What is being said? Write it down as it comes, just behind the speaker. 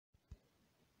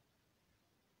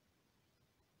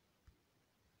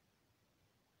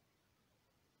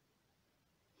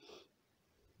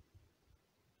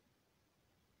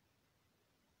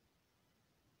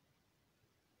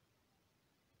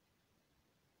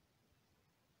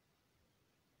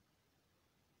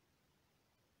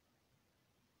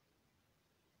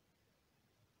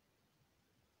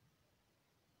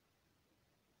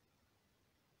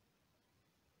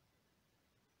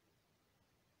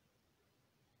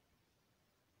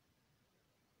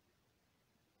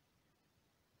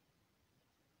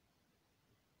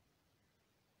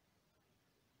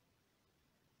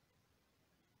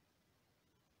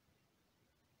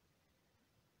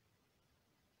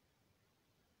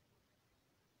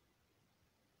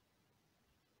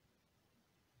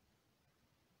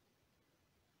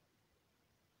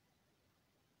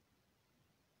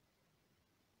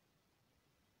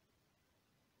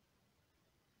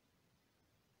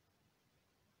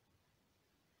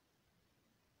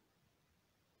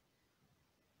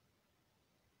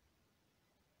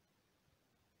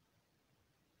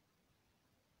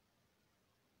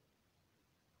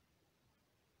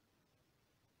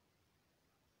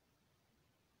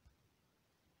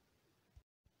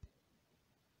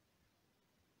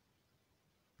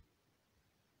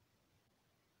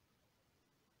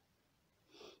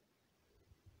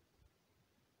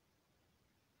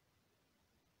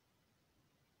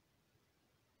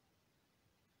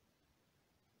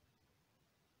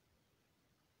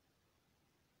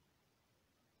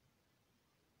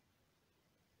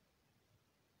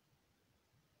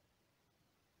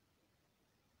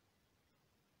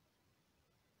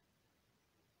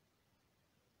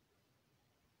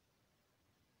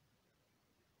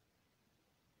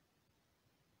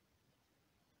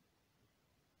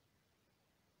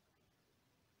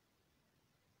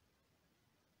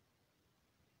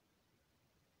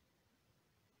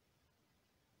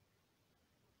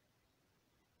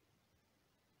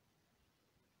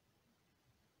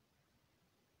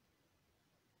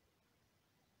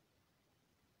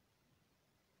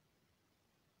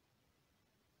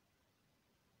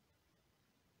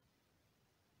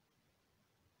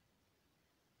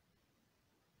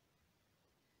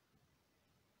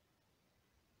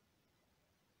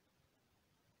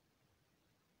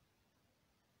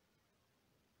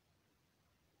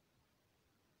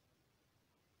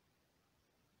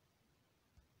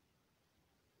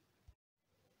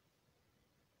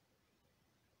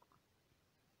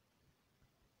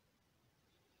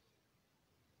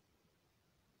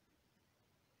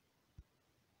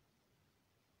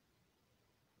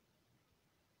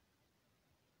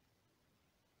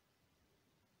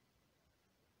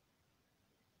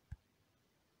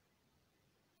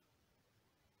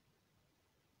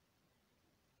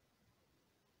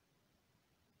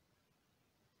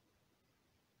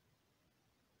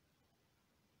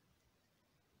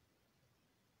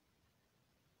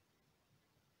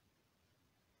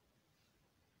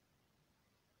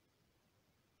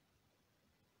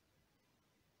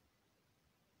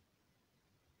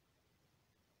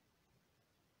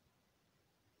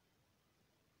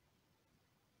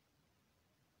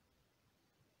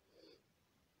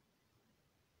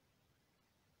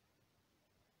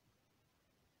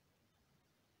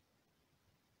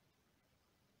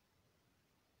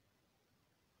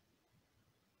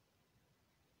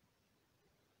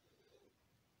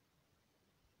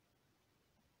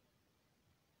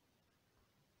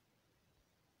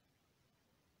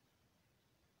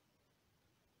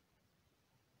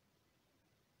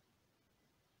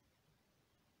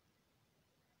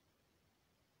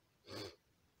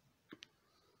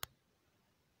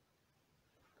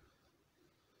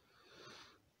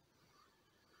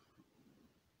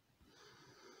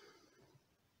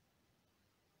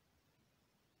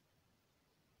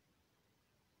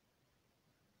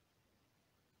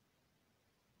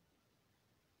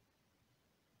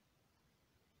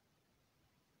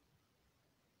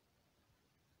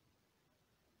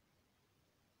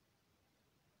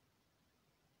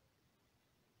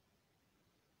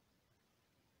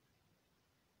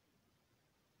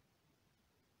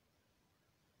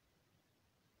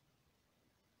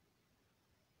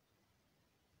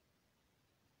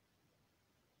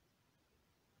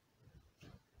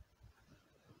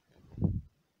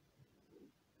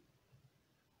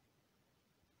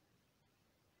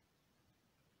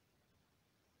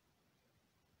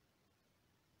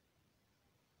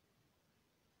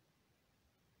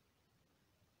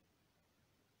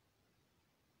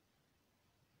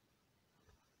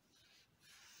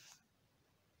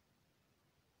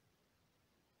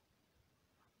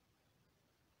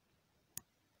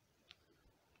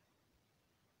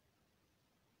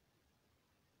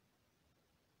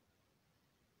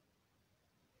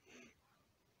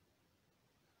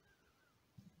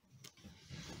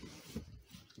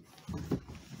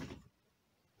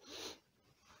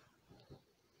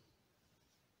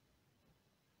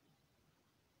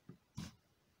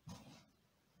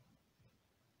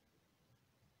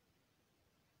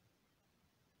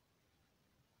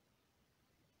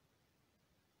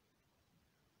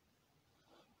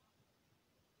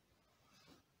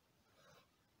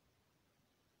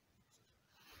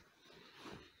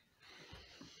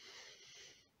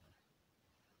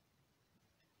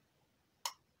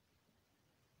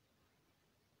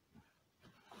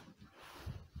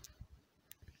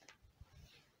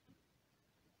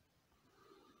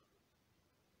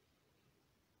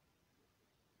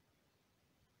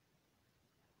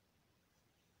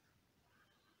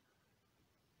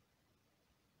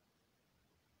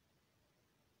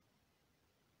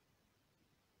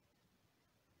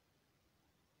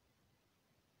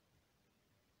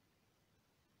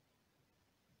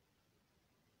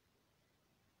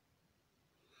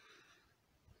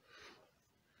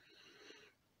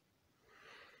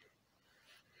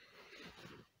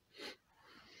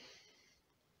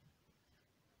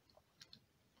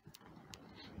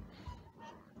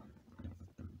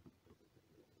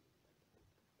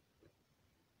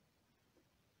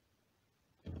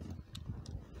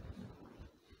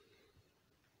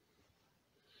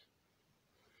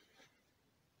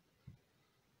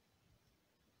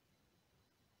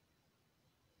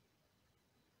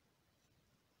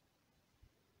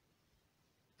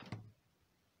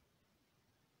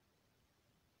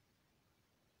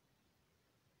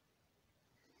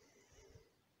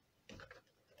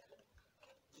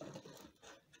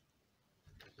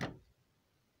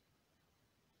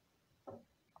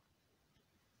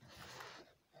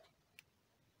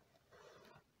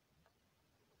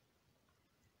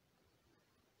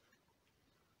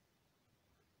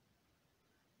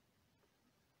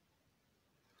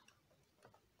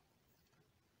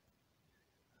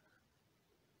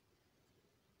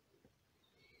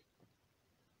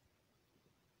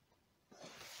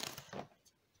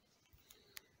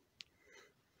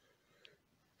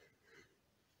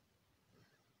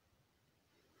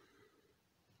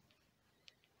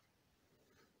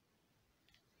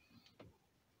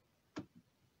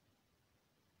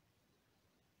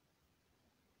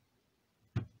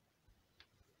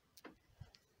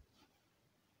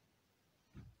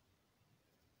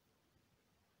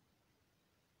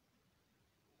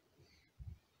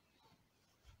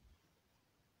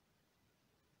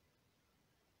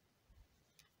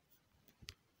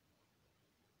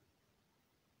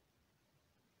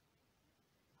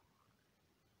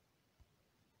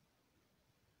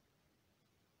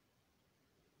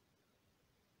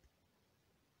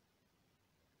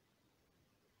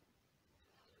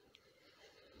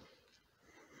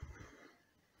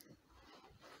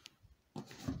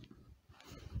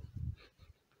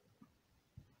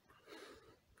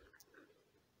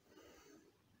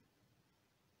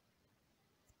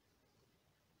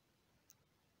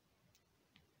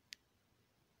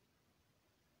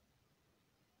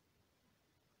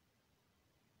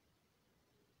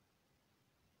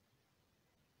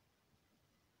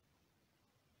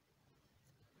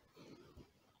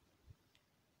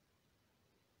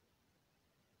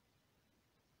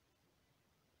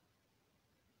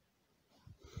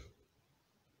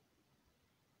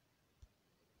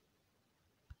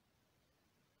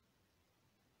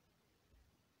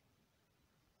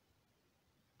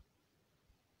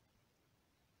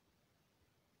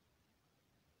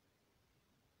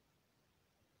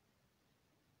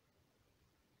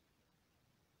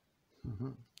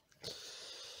Mhm.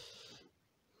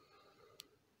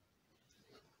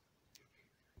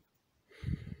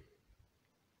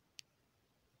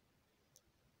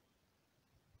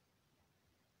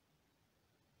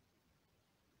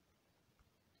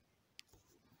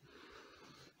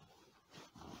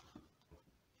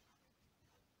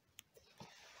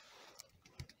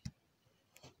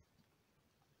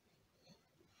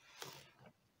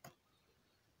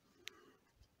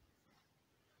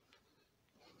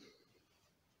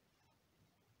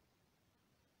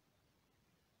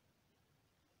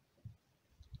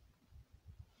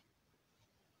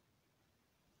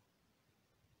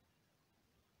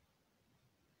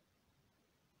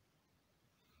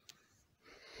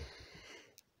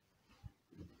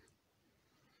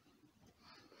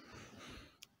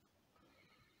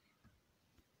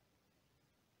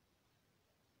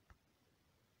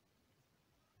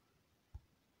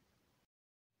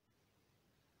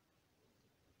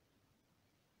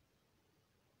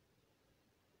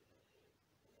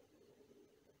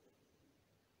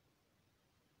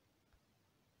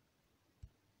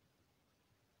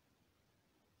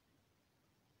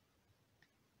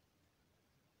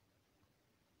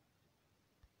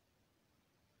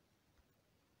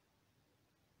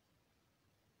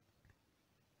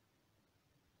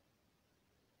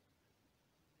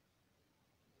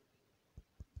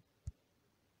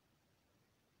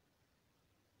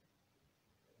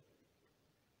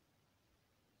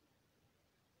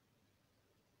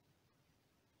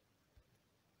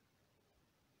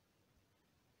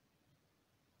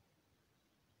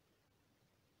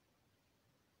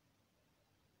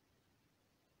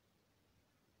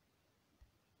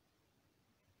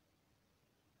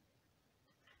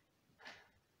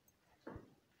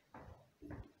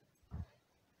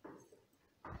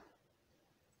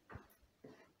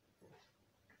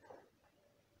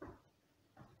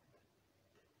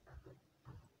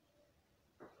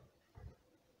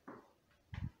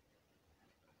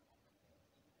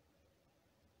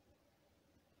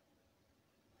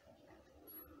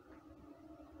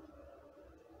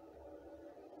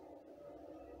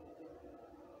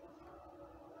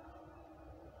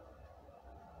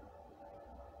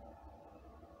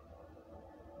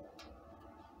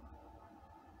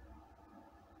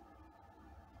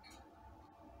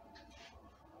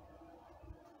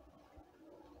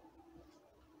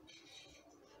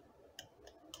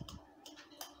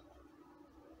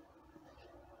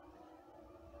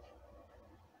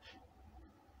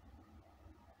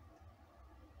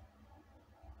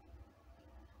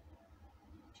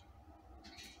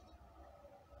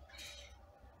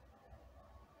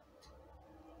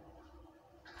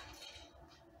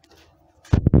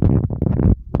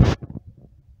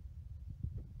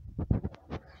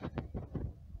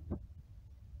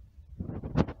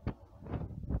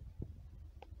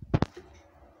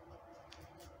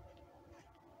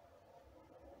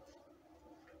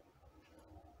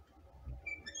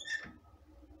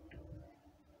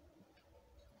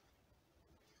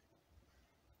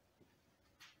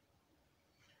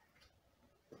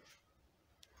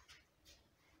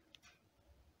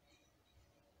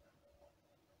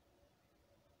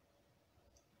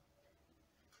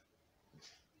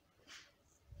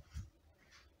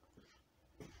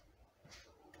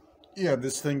 Yeah,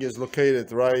 this thing is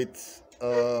located right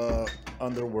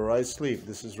under where I sleep.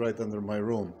 This is right under my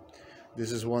room.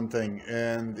 This is one thing.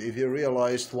 And if you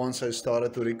realized, once I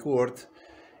started to record,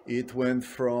 it went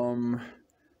from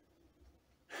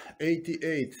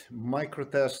 88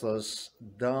 microteslas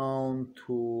down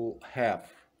to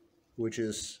half, which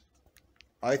is,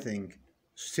 I think,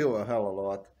 still a hell of a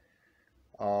lot.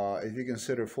 If you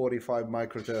consider 45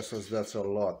 microteslas, that's a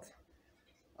lot.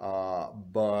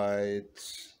 But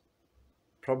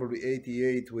probably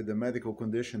 88 with the medical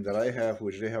condition that I have,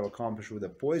 which they have accomplished with the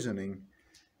poisoning,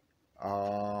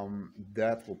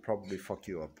 that will probably fuck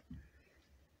you up.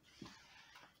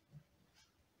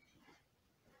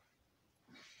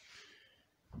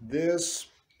 This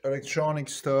electronic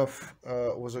stuff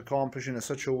was accomplished in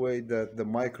such a way that the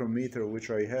micrometer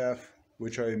which I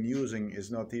am using,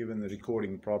 is not even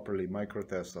recording properly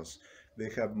microteslas. They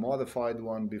have modified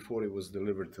one before it was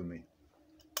delivered to me.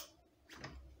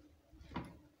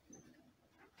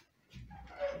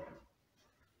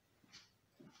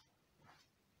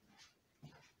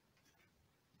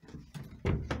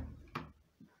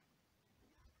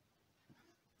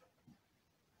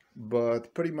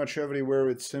 But pretty much everywhere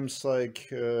it seems like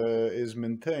is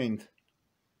maintained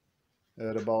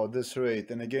at about this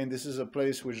rate. And again, this is a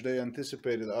place which they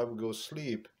anticipated I would go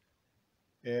sleep.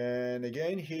 And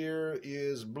again, here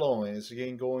is blowing. It's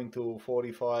again going to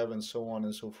 45 and so on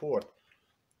and so forth.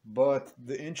 But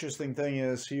the interesting thing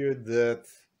is here that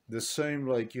the same,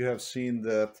 like you have seen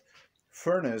that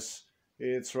furnace,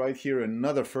 it's right here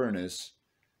another furnace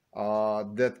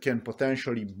that can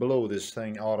potentially blow this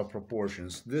thing out of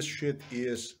proportions. This shit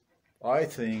is, I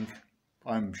think,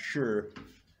 I'm sure,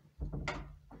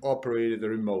 operated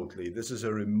remotely. This is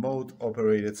a remote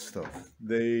operated stuff.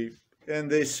 They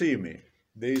see me.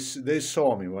 They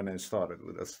saw me when I started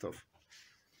with that stuff.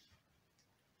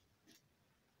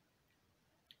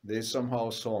 They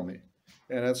somehow saw me,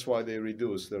 and that's why they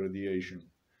reduced the radiation.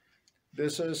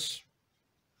 This is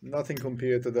nothing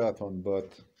compared to that one,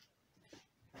 but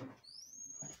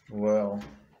well,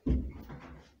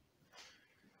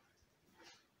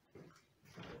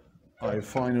 I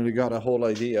finally got a whole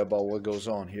idea about what goes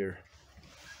on here.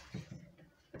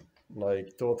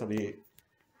 Like totally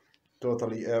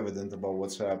evident about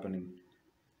what's happening.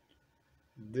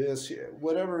 This,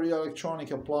 whatever the electronic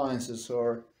appliances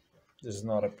are, this is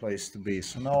not a place to be.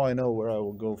 So now I know where I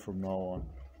will go from now on.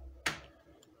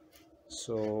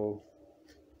 So,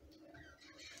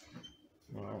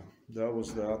 well, that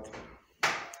was that.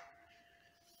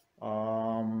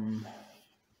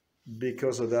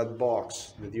 Because of that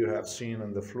box that you have seen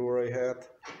on the floor I had,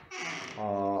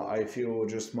 I feel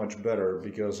just much better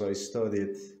because I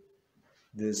studied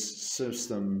this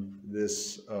system,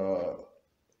 this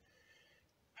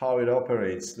how it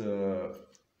operates, the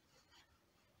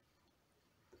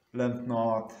lymph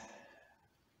node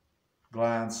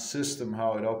gland system,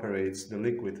 how it operates, the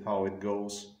liquid, how it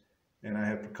goes, and I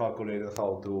have calculated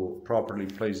how to properly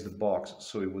place the box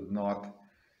so it would not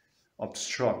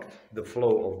obstruct the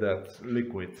flow of that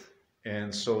liquid.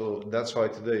 And so that's why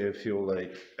today I feel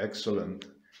like excellent,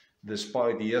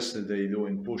 despite yesterday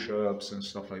doing push-ups and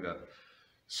stuff like that.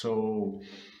 So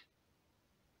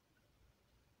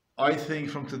I think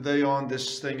from today on,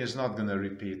 this thing is not going to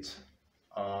repeat.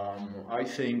 I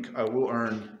think I will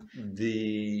earn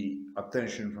the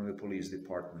attention from the police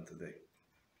department today.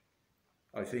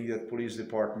 I think that police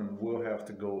department will have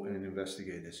to go and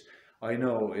investigate this. I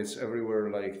know it's everywhere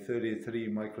like 33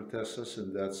 microteslas,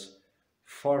 and that's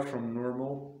far from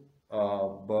normal.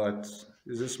 But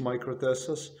is this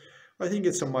microteslas? I think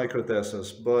it's a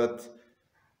microteslas, but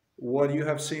what you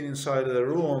have seen inside of the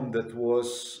room that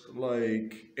was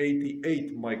like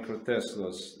 88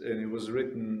 microteslas, and it was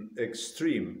written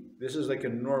extreme. This is like a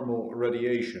normal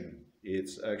radiation.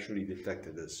 It's actually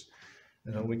detected as.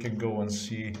 And then we can go and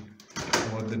see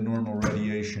what the normal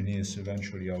radiation is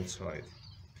eventually outside.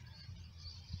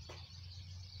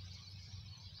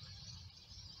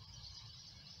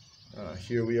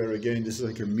 Here we are again. This is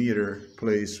like a meter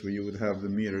place where you would have the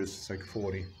meters. It's like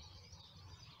 40.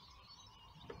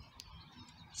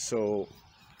 So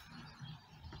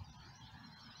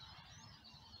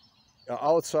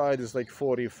outside is like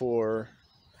 44,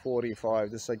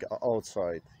 45. This is like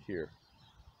outside here.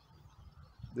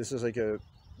 This is like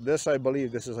this I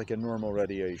believe this is like a normal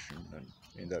radiation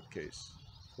in that case.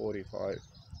 45.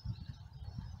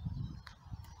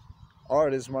 Are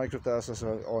these microteslas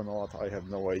or not? I have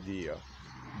no idea.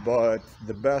 But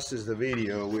the best is the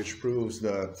video, which proves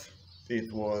that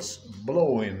it was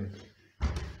blowing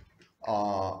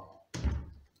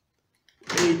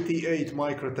 88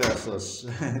 microteslas,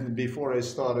 and before I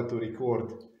started to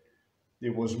record,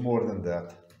 it was more than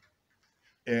that.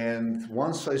 And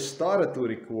once I started to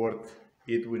record,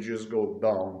 it would just go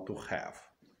down to half.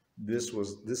 This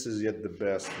is yet the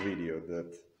best video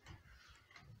that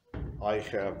I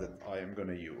have that I am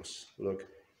gonna use. Look,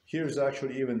 here's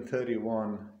actually even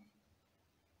 31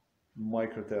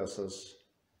 microteslas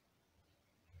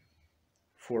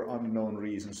for unknown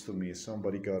reasons to me.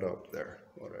 Somebody got up there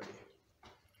already.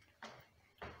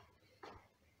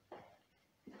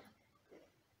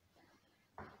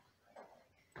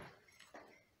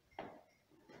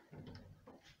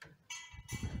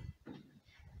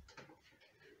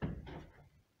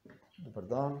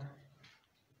 Pardon?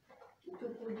 Tu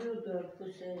computer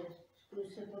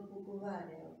scusa per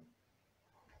bucare.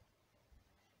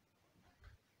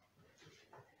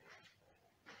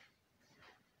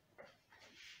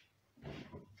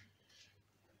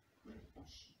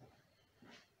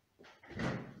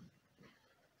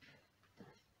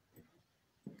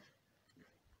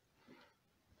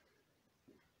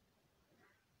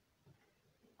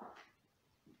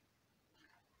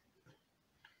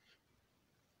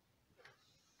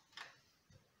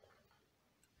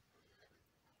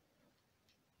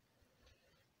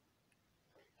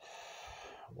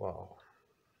 Wow.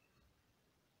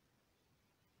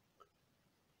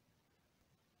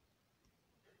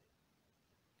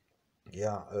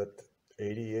 Yeah, at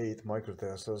 88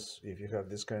 microteslas, if you have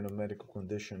this kind of medical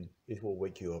condition, it will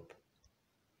wake you up.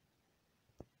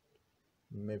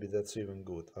 Maybe that's even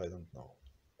good, I don't know.